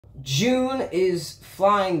June is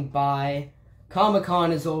flying by,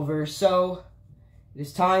 Comic-Con is over, so it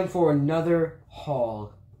is time for another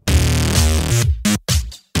haul.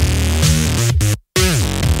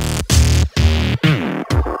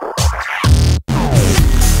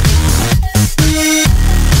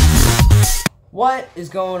 What is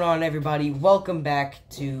going on, everybody? Welcome back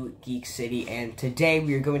to Geek City, and today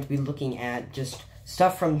we are going to be looking at just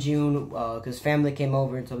stuff from June, because family came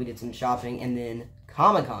over, and so we did some shopping, and then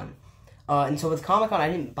Comic-Con. And so with Comic-Con, I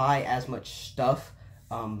didn't buy as much stuff,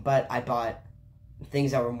 but I bought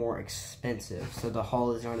things that were more expensive, so the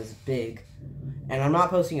haul is not as big. And I'm not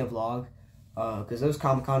posting a vlog, because those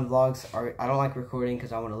Comic-Con vlogs I don't like recording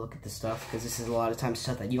because I want to look at the stuff, because this is a lot of times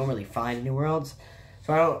stuff that you don't really find anywhere else.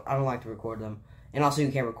 So I don't like to record them. And also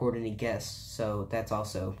you can't record any guests, so that's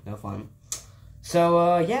also no fun.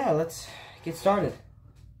 So yeah, let's get started.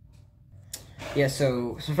 Yeah,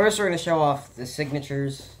 so first we're going to show off the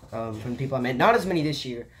signatures from the people I met. Not as many this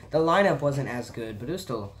year. The lineup wasn't as good, but it was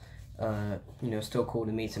still, still cool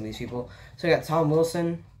to meet some of these people. So we got Tom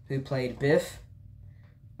Wilson, who played Biff.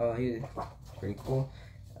 He was pretty cool.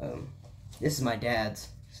 This is my dad's,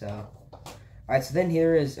 so... Alright, so then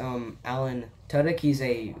here is Alan Tudyk. He's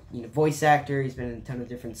a voice actor. He's been in a ton of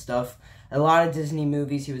different stuff. A lot of Disney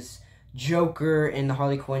movies. He was Joker in the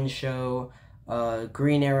Harley Quinn show,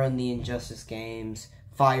 Green Arrow in the Injustice games,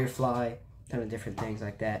 Firefly, a ton of different things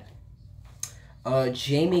like that.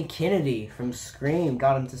 Jamie Kennedy from Scream,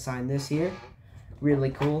 got him to sign this here.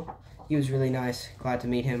 Really cool. He was really nice. Glad to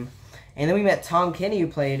meet him. And then we met Tom Kenny, who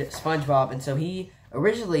played SpongeBob, and so he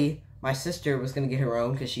originally... My sister was going to get her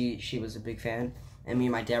own because she was a big fan, and me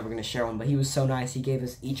and my dad were going to share one, but he was so nice, he gave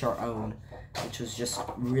us each our own, which was just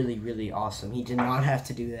really, really awesome. He did not have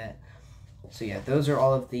to do that. So yeah, those are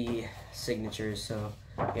all of the signatures, so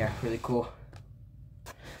yeah, really cool.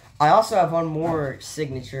 I also have one more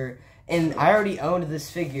signature, and I already owned this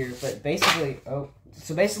figure, but basically,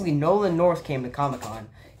 basically Nolan North came to Comic-Con.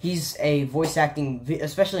 He's a voice acting,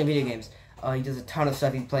 especially in video games. He does a ton of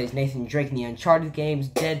stuff. He plays Nathan Drake in the Uncharted games,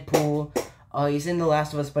 Deadpool. He's in The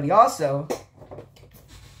Last of Us, but he also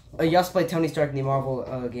played Tony Stark in the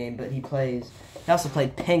Marvel game, but he also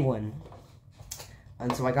played Penguin.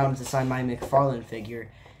 And so I got him to sign my McFarlane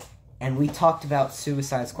figure. And we talked about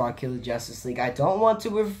Suicide Squad Kill the Justice League. I don't want to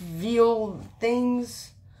reveal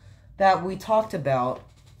things that we talked about,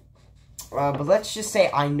 but let's just say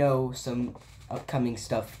I know some upcoming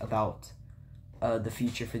stuff about the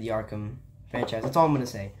future for the Arkham franchise. That's all I'm gonna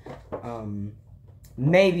say.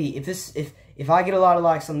 Maybe if I get a lot of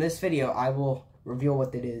likes on this video, I will reveal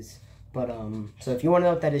what it is. But so if you want to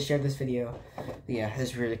know what that is, share this video. Yeah,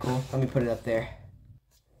 it's really cool. Let me put it up there.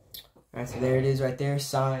 Alright, so there it is right there,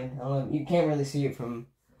 signed. I don't know, you can't really see it from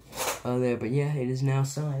there, but yeah, it is now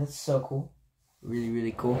signed. That's so cool. Really,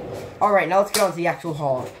 really cool. Alright, now let's get on to the actual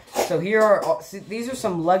haul. So here are these are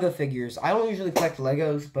some Lego figures. I don't usually collect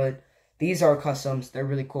Legos, but these are customs. They're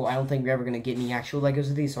really cool. I don't think we're ever going to get any actual Legos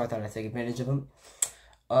of these, so I thought I'd take advantage of them.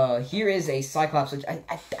 Here is a Cyclops, which I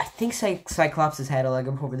think Cyclops has had a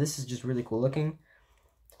Lego before, but this is just really cool looking.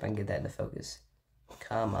 If I can get that into focus.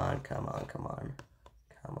 Come on, come on, come on.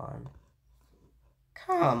 Come on.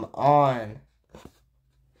 Come on.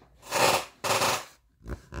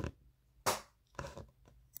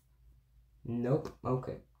 Nope.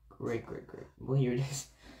 Okay. Great, great, great. Well, here it is.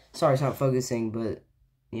 Sorry it's not focusing, but...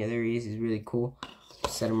 yeah, there he is. He's really cool.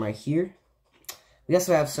 Set him right here. We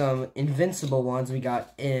also have some Invincible ones. We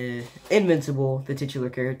got Invincible, the titular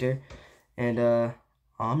character, and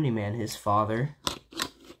Omni-Man, his father.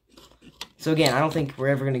 So again, I don't think we're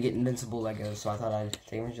ever going to get Invincible Legos, so I thought I'd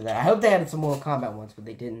take advantage of that. I hope they had some Mortal Kombat ones, but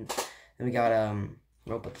they didn't. And we got,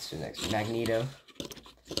 we'll put this to next, Magneto.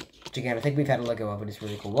 Which again, I think we've had a Lego of, but it's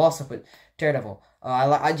really cool. We'll also put Daredevil.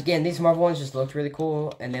 Again, these Marvel ones just looked really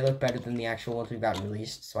cool, and they look better than the actual ones we've got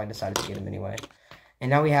released, so I decided to get them anyway. And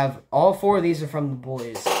now we have, all four of these are from The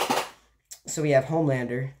Boys. So we have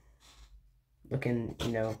Homelander, looking,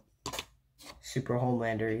 super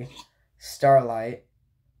Homelander-y. Starlight.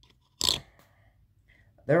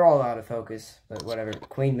 They're all out of focus, but whatever.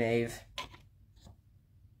 Queen Maeve.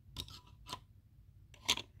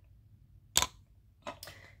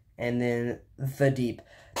 And then The Deep.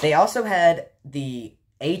 They also had the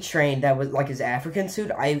A-Train that was like his African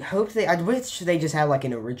suit. I wish they just had like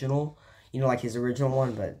an original, like his original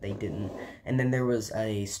one, but they didn't. And then there was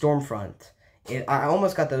a Stormfront. I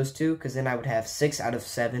almost got those two, because then I would have 6 out of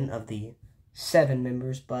 7 of the 7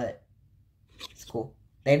 members, but it's cool.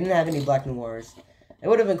 They didn't have any Black Noirs. It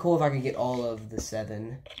would have been cool if I could get all of the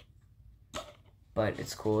 7. But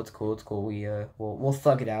it's cool, it's cool, it's cool. We'll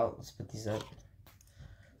thug it out. Let's put these up.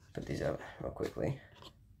 Put these up real quickly.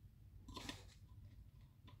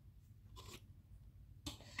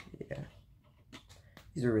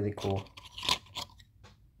 These are really cool.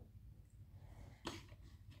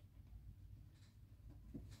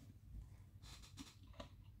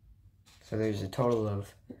 So there's a total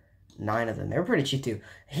of 9 of them. They were pretty cheap too.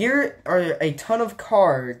 Here are a ton of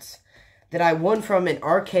cards that I won from an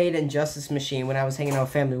arcade Injustice machine when I was hanging out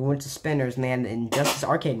with family. We went to Spinners and they had an Injustice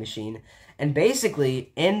arcade machine. And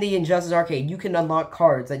basically, in the Injustice arcade, you can unlock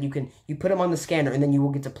cards that you put them on the scanner and then you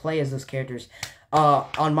will get to play as those characters.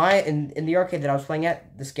 In the arcade that I was playing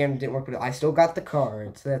at, the scanner didn't work, but I still got the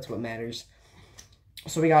cards. So that's what matters.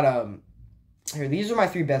 So we got here. These are my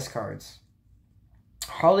 3 best cards.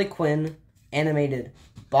 Harley Quinn animated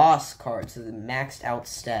boss cards, so the maxed out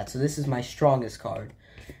stats. So this is my strongest card.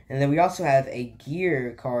 And then we also have a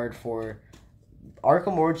gear card for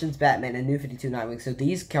Arkham Origins Batman and New 52 Nightwing. So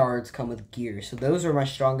these cards come with gear. So those are my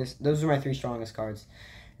strongest. Those are my 3 strongest cards.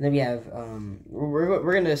 And then we have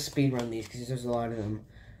we're gonna speed run these because there's a lot of them.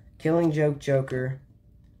 Killing Joke Joker,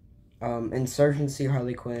 Insurgency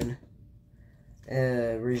Harley Quinn,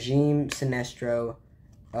 Regime Sinestro,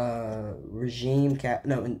 Regime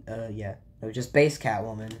just base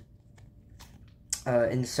Catwoman,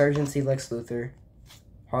 Insurgency Lex Luthor,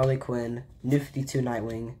 Harley Quinn, New 52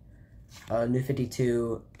 Nightwing, New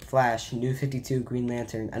 52 Flash, New 52 Green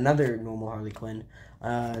Lantern, another normal Harley Quinn,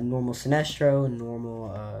 normal Sinestro,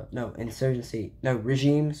 normal, Insurgency,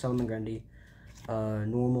 Regime, Solomon Grundy,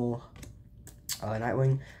 normal,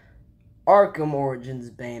 Nightwing, Arkham Origins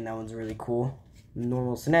Bane, that one's really cool,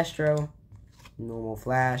 normal Sinestro, normal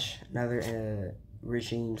Flash, another,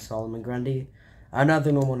 Regime, Solomon Grundy,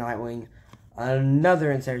 another normal Nightwing,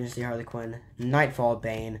 another Insurgency Harley Quinn, Nightfall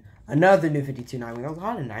Bane, another New 52 Nightwing. A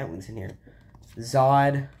lot of Nightwings in here.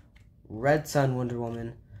 Zod, Red Sun Wonder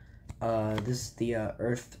Woman. This is the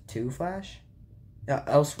Earth 2 Flash.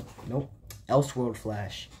 Elseworld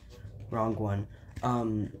Flash. Wrong one.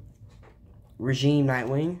 Regime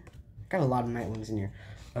Nightwing. Got a lot of Nightwings in here.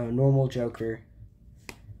 Normal Joker.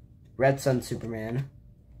 Red Sun Superman.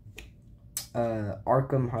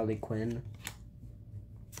 Arkham Harley Quinn.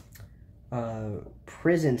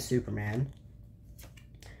 Prison Superman.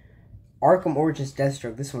 Arkham Origins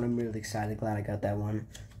Deathstroke. This one I'm really excited. Glad I got that one.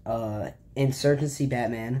 Insurgency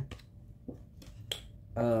Batman.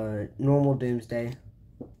 Normal Doomsday.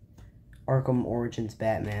 Arkham Origins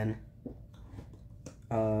Batman.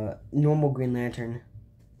 Normal Green Lantern.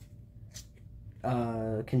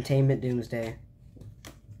 Containment Doomsday.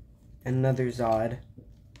 Another Zod.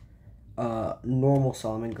 Normal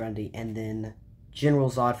Solomon Grundy. And then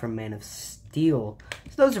General Zod from Man of Steel.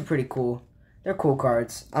 So those are pretty cool. They're cool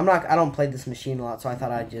cards. I don't play this machine a lot, so I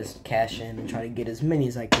thought I'd just cash in and try to get as many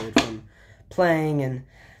as I could from playing. And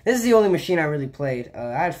this is the only machine I really played.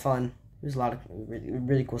 I had fun. There's a lot of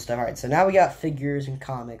really cool stuff. Alright, so now we got figures and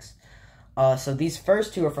comics. So these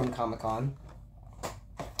first 2 are from Comic-Con.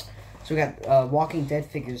 So we got Walking Dead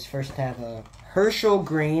figures. First have Herschel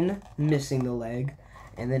Green, missing the leg.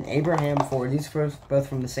 And then Abraham Ford. These are both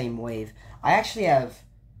from the same wave. I actually have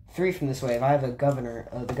 3 from this wave. I have the governor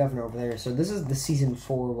over there. So this is the season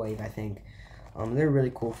 4 wave, I think. They're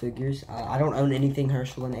really cool figures. I don't own anything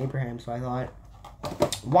Herschel and Abraham, so I thought,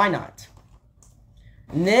 why not?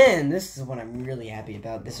 And then this is what I'm really happy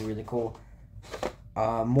about. This is really cool.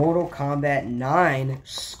 Mortal Kombat 9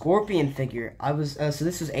 Scorpion figure. So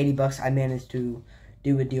this was $80. I managed to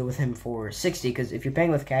do a deal with him for 60 because if you're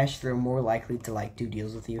paying with cash, they're more likely to do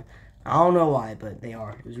deals with you. I don't know why, but they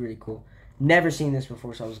are. It was really cool. Never seen this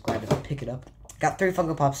before, so I was glad to pick it up. Got 3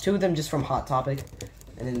 Funko Pops, 2 of them just from Hot Topic,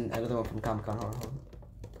 and then another one from Comic-Con.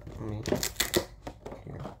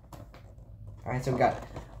 Alright, so we got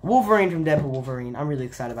Wolverine from Deadpool Wolverine. I'm really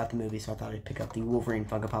excited about the movie, so I thought I'd pick up the Wolverine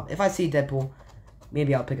Funko Pop. If I see Deadpool,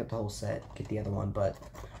 maybe I'll pick up the whole set, get the other one, but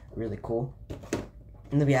really cool.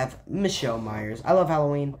 And then we have Michelle Myers. I love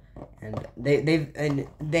Halloween, and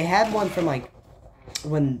they had one from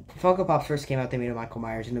when Funko Pops first came out, they made a Michael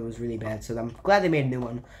Myers, and it was really bad. So I'm glad they made a new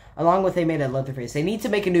one. Along with they made a Leatherface. They need to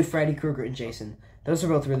make a new Freddy Krueger and Jason. Those are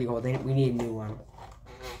both really old. We need a new one.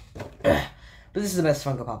 But this is the best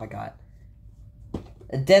Funko Pop I got.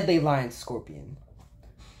 A Deadly Lion Scorpion.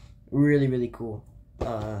 Really, really cool.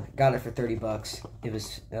 Got it for $30. It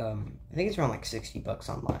was, I think it's around $60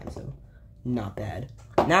 online, so not bad.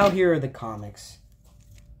 Now here are the comics.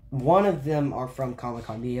 One of them are from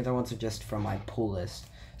Comic-Con. The other ones are just from my pull list.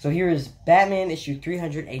 So here is Batman issue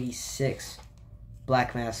 386.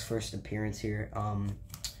 Black Mask first appearance here.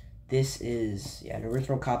 This is, an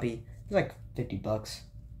original copy. It's $50.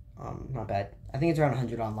 Not bad. I think it's around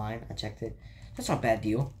 100 online. I checked it. That's not a bad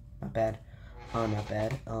deal. Not bad. Not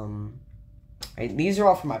bad. These are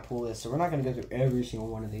all from my pull list, so we're not going to go through every single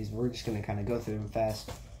one of these. We're just going to kind of go through them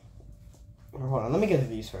fast. Hold on, let me get to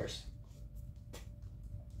these first.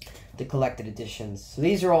 The collected editions. So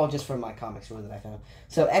these are all just from my comic store that I found.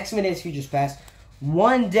 So X-Men Days Futures Past.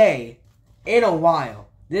 One day, in a while,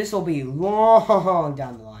 this will be long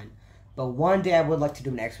down the line, but one day I would like to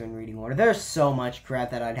do an X-Men reading order. There's so much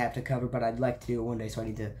crap that I'd have to cover, but I'd like to do it one day, so I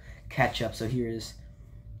need to catch up. So here's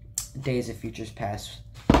Days of Futures Past.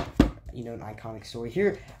 You know, an iconic story.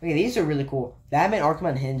 Here, okay, these are really cool. Batman Arkham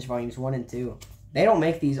Unhinged Volumes 1 and 2. They don't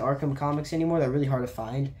make these Arkham comics anymore. They're really hard to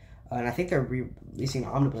find. And I think they're releasing an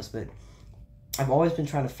omnibus, but I've always been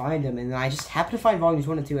trying to find them. And I just happened to find Volumes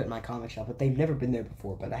 1 and 2 at my comic shop, but they've never been there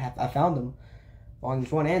before. But I found them.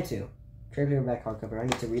 Volumes 1 and 2. Trade paperback hardcover. I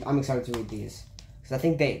need to read. I'm excited to read these. Because I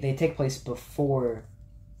think they take place before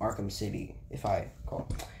Arkham City, if I recall.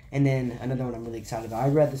 And then another one I'm really excited about. I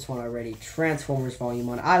read this one already. Transformers Volume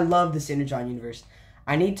 1. I love this Energon universe.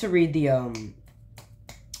 I need to read the,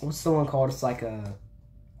 what's the one called? It's like a,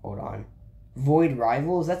 hold on. Void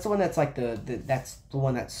Rivals. That's the one that's like that's the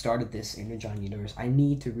one that started this Energon universe. I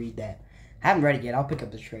need to read that. I haven't read it yet. I'll pick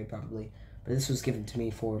up the trade probably. But this was given to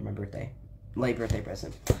me for my birthday. Late birthday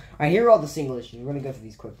present. Alright, here are all the single issues. We're going to go through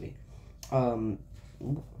these quickly.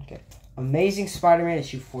 Okay. Amazing Spider-Man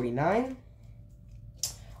issue 49.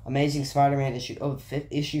 Amazing Spider-Man issue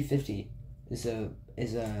issue 50 is a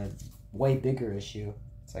way bigger issue.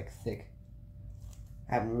 It's like thick.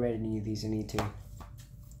 I haven't read any of these. I need to.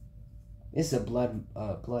 This is a blood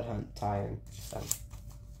hunt tie-in. So.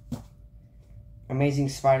 Amazing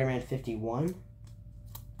Spider-Man 51.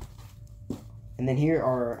 And then here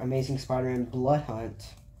are Amazing Spider-Man Blood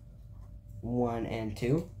Hunt 1 and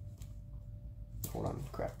 2. Hold on,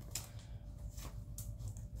 crap.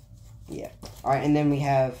 Yeah. Alright, and then we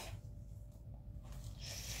have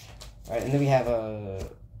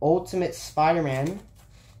Ultimate Spider-Man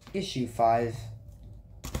issue 5.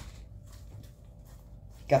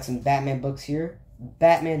 Got some Batman books here.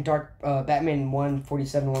 Batman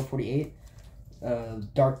 147 148.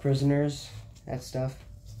 Dark Prisoners, that stuff.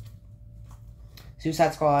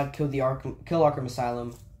 Suicide Squad, Kill Arkham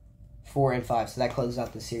Asylum 4 and 5. So that closes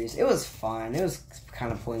out the series. It was fun. It was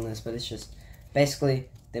kind of pointless, but it's just basically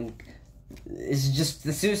them. It's just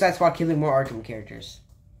the Suicide Squad killing more Arkham characters.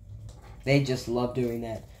 They just love doing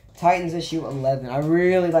that. Titans issue 11. I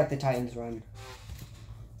really like the Titans run.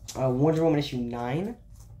 Wonder Woman issue 9.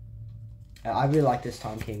 I really like this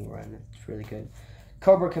Tom King run. It's really good.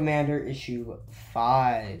 Cobra Commander issue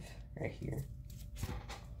 5. Right here.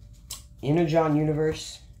 Energon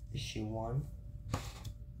Universe issue 1.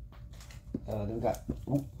 Then we got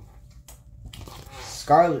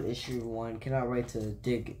Scarlet issue 1. Cannot wait to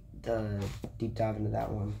dig deep dive into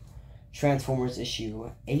that one. Transformers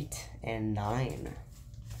issue 8 and 9.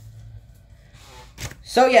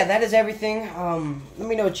 So yeah, that is everything. Let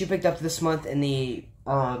me know what you picked up this month in the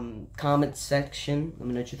comment section. Let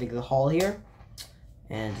me know what you think of the haul here.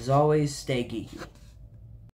 And as always, stay geeky.